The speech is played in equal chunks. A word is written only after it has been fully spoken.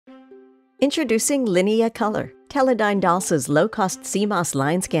Introducing Linea Color. Teledyne DALSA's low-cost CMOS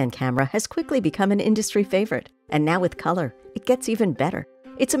line scan camera has quickly become an industry favorite. And now with color, it gets even better.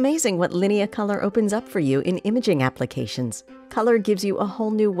 It's amazing what Linea Color opens up for you in imaging applications. Color gives you a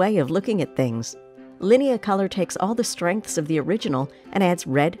whole new way of looking at things. Linea Color takes all the strengths of the original and adds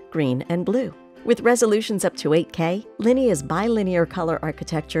red, green, and blue. With resolutions up to 8K, Linea's bilinear color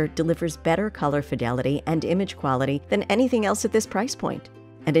architecture delivers better color fidelity and image quality than anything else at this price point.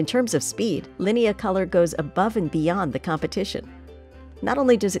 And in terms of speed, Linea Color goes above and beyond the competition. Not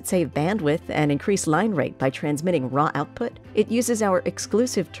only does it save bandwidth and increase line rate by transmitting raw output, it uses our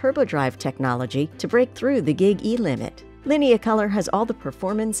exclusive TurboDrive technology to break through the Gig E limit. Linea Color has all the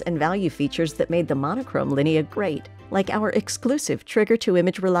performance and value features that made the monochrome Linea great, like our exclusive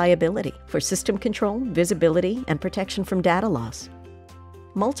trigger-to-image reliability for system control, visibility, and protection from data loss.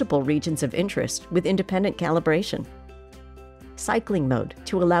 Multiple regions of interest with independent calibration. Cycling mode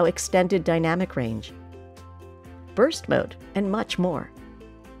to allow extended dynamic range. Burst mode, and much more.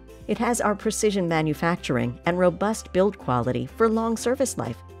 It has our precision manufacturing and robust build quality for long service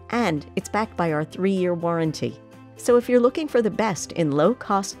life, and it's backed by our 3-year warranty. So if you're looking for the best in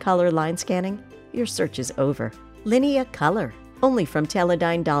low-cost color line scanning, your search is over. Linea Color, only from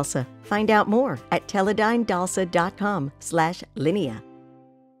Teledyne DALSA. Find out more at teledynedalsa.com/Linea.